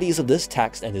similarities of this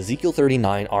text and Ezekiel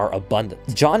 39 are abundant.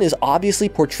 John is obviously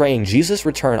portraying Jesus'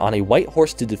 return on a white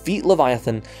horse to defeat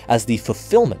Leviathan as the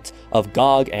fulfillment of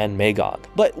Gog and Magog.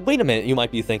 But wait a minute, you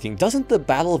might be thinking, doesn't the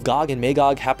battle of Gog and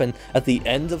Magog happen at the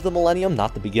end of the millennium,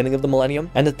 not the beginning of the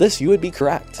millennium? And at this, you would be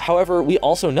correct. However, we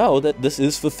also know that this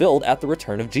is fulfilled at the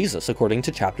return of Jesus, according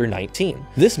to chapter 19.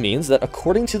 This means that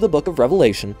according to the book of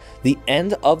Revelation, the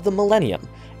end of the millennium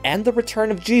and the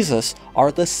return of Jesus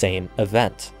are the same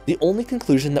event. The only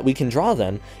conclusion that we can draw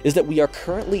then is that we are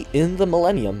currently in the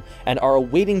millennium and are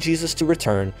awaiting Jesus to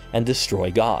return and destroy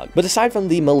Gog. But aside from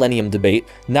the millennium debate,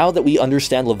 now that we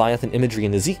understand Leviathan imagery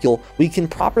in Ezekiel, we can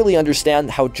properly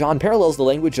understand how John parallels the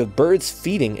language of birds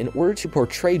feeding in order to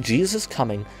portray Jesus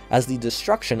coming as the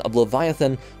destruction of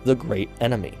Leviathan, the great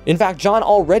enemy. In fact, John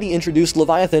already introduced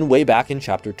Leviathan way back in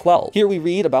chapter 12. Here we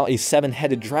read about a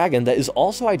seven-headed dragon that is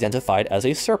also identified as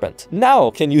a serpent. Now,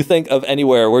 can you think of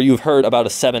anywhere where you've heard about a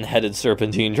seven-headed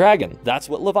serpentine dragon? That's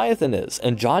what Leviathan is,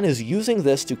 and John is using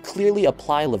this to clearly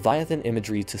apply Leviathan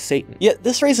imagery to Satan. Yet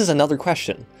this raises another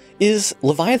question. Is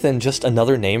Leviathan just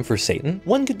another name for Satan?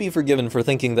 One could be forgiven for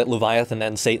thinking that Leviathan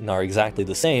and Satan are exactly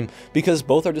the same, because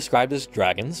both are described as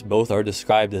dragons, both are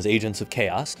described as agents of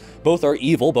chaos, both are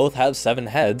evil, both have 7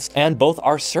 heads, and both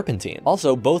are serpentine.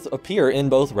 Also, both appear in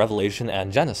both Revelation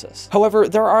and Genesis. However,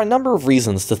 there are a number of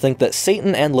reasons to think that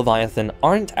Satan and Leviathan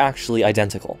aren't actually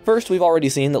identical. First, we've already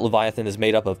seen that Leviathan is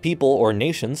made up of people or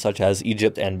nations such as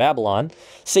Egypt and Babylon.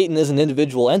 Satan is an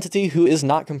individual entity who is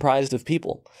not comprised of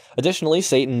people. Additionally,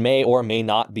 Satan may or may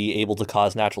not be able to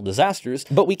cause natural disasters,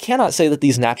 but we cannot say that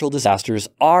these natural disasters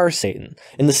are Satan,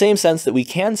 in the same sense that we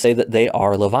can say that they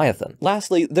are Leviathan.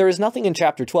 Lastly, there is nothing in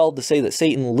chapter 12 to say that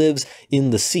Satan lives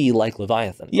in the sea like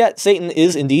Leviathan. Yet, Satan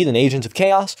is indeed an agent of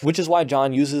chaos, which is why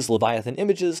John uses Leviathan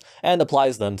images and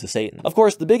applies them to Satan. Of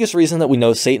course, the biggest reason that we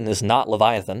know Satan is not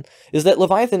Leviathan is that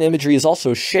Leviathan imagery is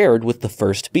also shared with the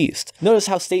first beast. Notice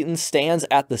how Satan stands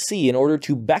at the sea in order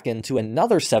to beckon to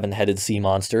another 7-headed sea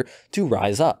monster to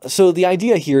rise up. So the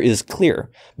idea here is clear.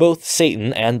 Both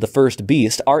Satan and the first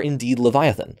beast are indeed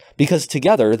Leviathan, because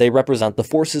together they represent the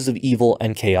forces of evil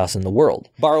and chaos in the world.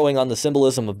 Borrowing on the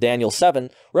symbolism of Daniel 7,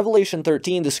 Revelation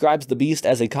 13 describes the beast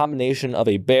as a combination of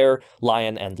a bear,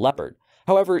 lion, and leopard.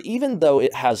 However, even though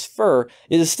it has fur,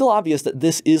 it is still obvious that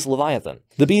this is Leviathan.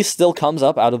 The beast still comes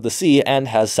up out of the sea and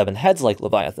has 7 heads like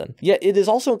Leviathan, yet it is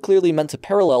also clearly meant to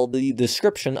parallel the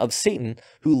description of Satan,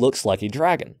 who looks like a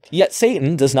dragon. Yet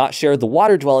Satan does not share the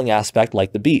water-dwelling aspect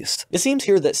like the beast. It seems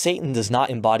here that Satan does not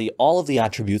embody all of the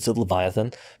attributes of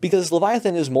Leviathan, because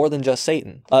Leviathan is more than just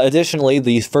Satan. Additionally,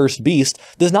 the first beast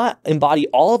does not embody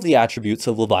all of the attributes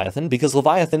of Leviathan, because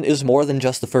Leviathan is more than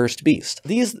just the first beast.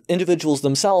 These individuals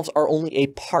themselves are only a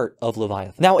part of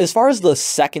Leviathan. Now, as far as the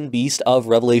second beast of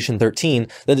Revelation 13,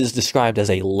 13 that is described as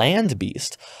a land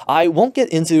beast. I won't get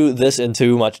into this in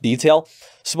too much detail.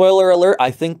 Spoiler alert, I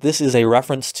think this is a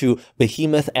reference to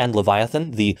Behemoth and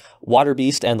Leviathan, the water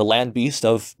beast and the land beast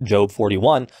of Job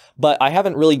 41, but I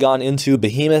haven't really gone into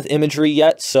Behemoth imagery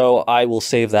yet, so I will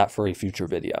save that for a future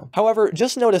video. However,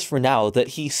 just notice for now that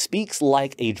he speaks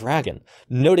like a dragon,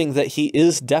 noting that he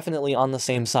is definitely on the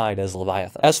same side as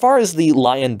Leviathan. As far as the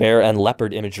lion, bear, and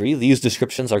leopard imagery, these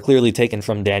descriptions are clearly taken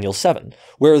from Daniel 7,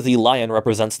 where the lion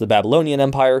represents the Babylonian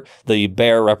Empire, the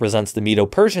bear represents the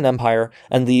Medo-Persian Empire,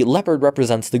 and the leopard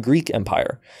represents the Greek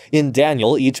Empire. In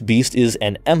Daniel, each beast is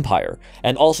an empire,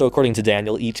 and also according to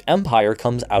Daniel, each empire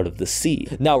comes out of the sea.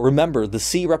 Now remember, the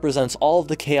sea represents all of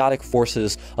the chaotic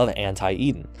forces of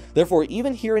anti-Eden. Therefore,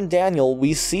 even here in Daniel,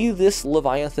 we see this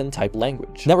Leviathan-type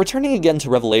language. Now returning again to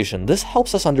Revelation, this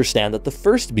helps us understand that the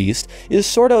first beast is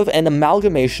sort of an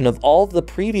amalgamation of all of the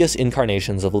previous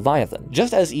incarnations of Leviathan.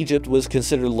 Just as Egypt was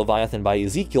considered Leviathan by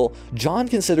Ezekiel, John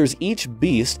considers each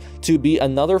beast to be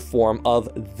another form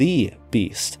of the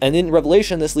beast. And in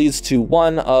Revelation, this leads to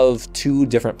one of two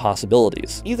different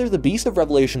possibilities. Either the beast of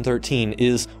Revelation 13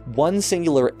 is one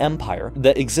singular empire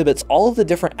that exhibits all of the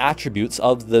different attributes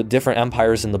of the different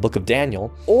empires in the book of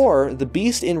Daniel, or the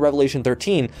beast in Revelation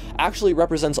 13 actually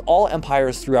represents all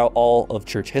empires throughout all of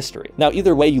church history. Now,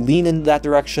 either way you lean in that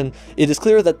direction, it is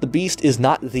clear that the beast is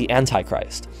not the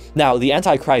Antichrist. Now, the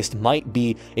Antichrist might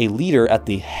be a leader at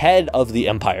the head of the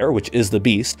empire, which is the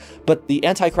beast, but the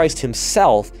Antichrist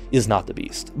himself is not the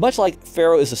beast. Much like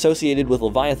Pharaoh is associated with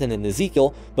Leviathan in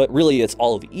Ezekiel, but really it's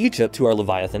all of Egypt who are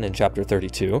Leviathan in chapter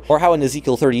 32, or how in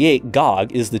Ezekiel 38,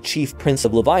 Gog is the chief prince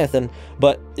of Leviathan,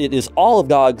 but it is all of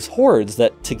Gog's hordes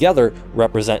that together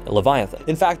represent Leviathan.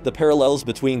 In fact, the parallels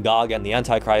between Gog and the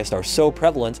Antichrist are so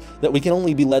prevalent that we can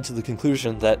only be led to the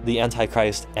conclusion that the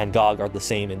Antichrist and Gog are the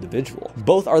same individual.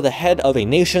 Both are the head of a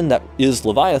nation that is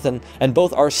Leviathan, and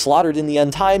both are slaughtered in the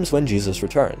end times when Jesus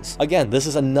returns. Again, this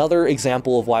is another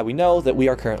example of why we know that we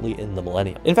are currently in the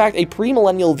millennium. In fact, a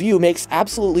premillennial view makes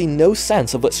absolutely no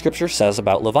sense of what scripture says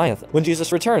about Leviathan. When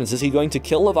Jesus returns, is he going to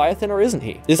kill Leviathan or isn't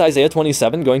he? Is Isaiah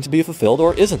 27 going to be fulfilled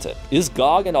or isn't it? Is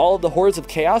Gog and all of the hordes of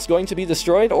chaos going to be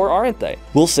destroyed or aren't they?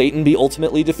 Will Satan be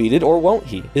ultimately defeated or won't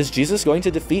he? Is Jesus going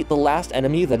to defeat the last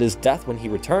enemy that is death when he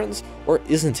returns or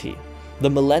isn't he? The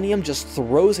millennium just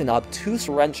throws an obtuse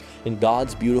wrench in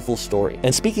God's beautiful story.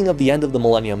 And speaking of the end of the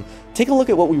millennium, take a look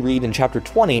at what we read in chapter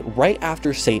 20 right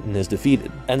after Satan is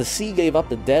defeated. And the sea gave up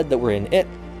the dead that were in it,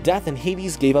 Death and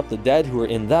Hades gave up the dead who were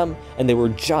in them, and they were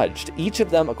judged, each of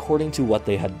them according to what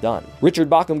they had done. Richard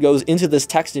Bauckham goes into this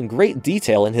text in great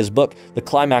detail in his book, The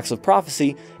Climax of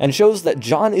Prophecy, and shows that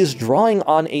John is drawing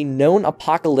on a known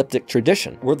apocalyptic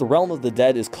tradition, where the realm of the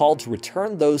dead is called to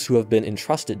return those who have been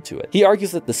entrusted to it. He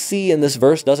argues that the sea in this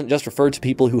verse doesn't just refer to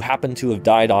people who happen to have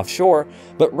died offshore,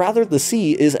 but rather the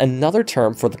sea is another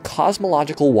term for the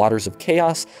cosmological waters of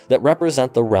chaos that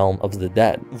represent the realm of the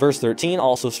dead. Verse 13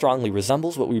 also strongly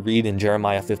resembles what we read in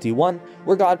Jeremiah 51,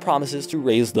 where God promises to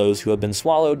raise those who have been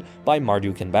swallowed by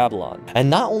Marduk in Babylon. And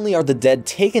not only are the dead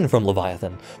taken from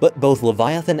Leviathan, but both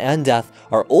Leviathan and death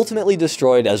are ultimately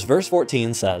destroyed, as verse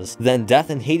 14 says, "Then death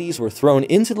and Hades were thrown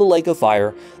into the lake of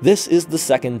fire. This is the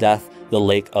second death, the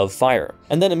lake of fire."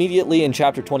 And then immediately in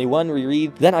chapter 21 we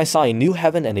read, "Then I saw a new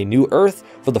heaven and a new earth,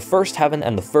 for the first heaven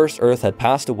and the first earth had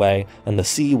passed away, and the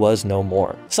sea was no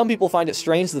more." Some people find it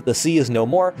strange that the sea is no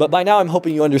more, but by now I'm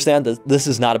hoping you understand that this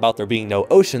is not about there being no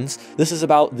oceans. This is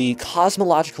about the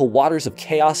cosmological waters of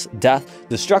chaos, death,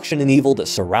 destruction, and evil that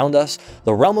surround us.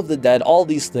 The realm of the dead, all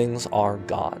these things are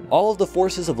gone. All of the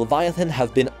forces of Leviathan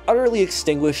have been utterly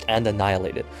extinguished and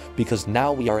annihilated, because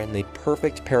now we are in the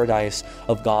perfect paradise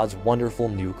of God's wonderful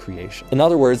new creation. In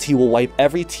other words, he will wipe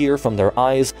every tear from their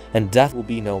eyes, and death will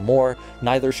be no more,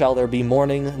 neither shall there be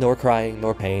mourning, nor crying,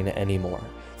 nor pain anymore,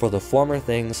 for the former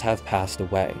things have passed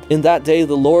away. In that day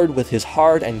the Lord with his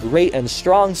hard and great and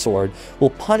strong sword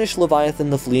will punish Leviathan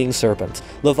the fleeing serpent,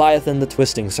 Leviathan the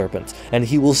twisting serpent, and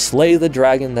he will slay the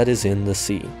dragon that is in the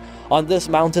sea. On this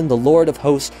mountain the Lord of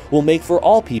hosts will make for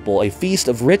all people a feast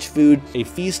of rich food, a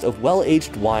feast of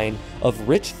well-aged wine, of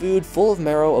rich food full of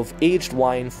marrow, of aged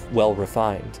wine well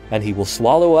refined. And he will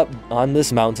swallow up on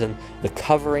this mountain the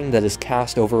covering that is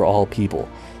cast over all people,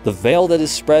 the veil that is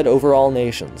spread over all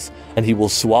nations, and he will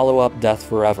swallow up death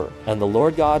forever. And the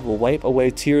Lord God will wipe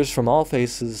away tears from all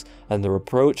faces, and the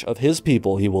reproach of his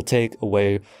people he will take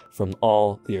away from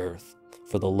all the earth.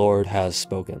 For the Lord has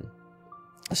spoken.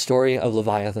 The story of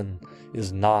Leviathan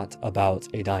is not about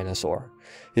a dinosaur.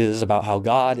 It is about how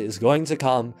God is going to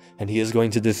come and he is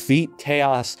going to defeat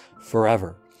chaos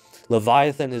forever.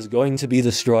 Leviathan is going to be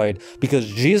destroyed because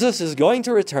Jesus is going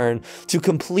to return to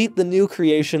complete the new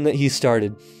creation that he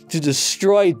started, to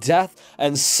destroy death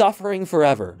and suffering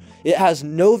forever. It has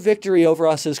no victory over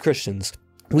us as Christians.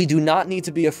 We do not need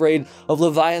to be afraid of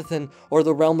Leviathan or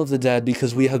the realm of the dead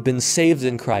because we have been saved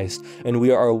in Christ and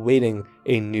we are awaiting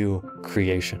a new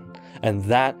creation. And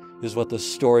that is what the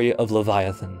story of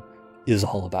Leviathan is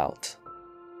all about.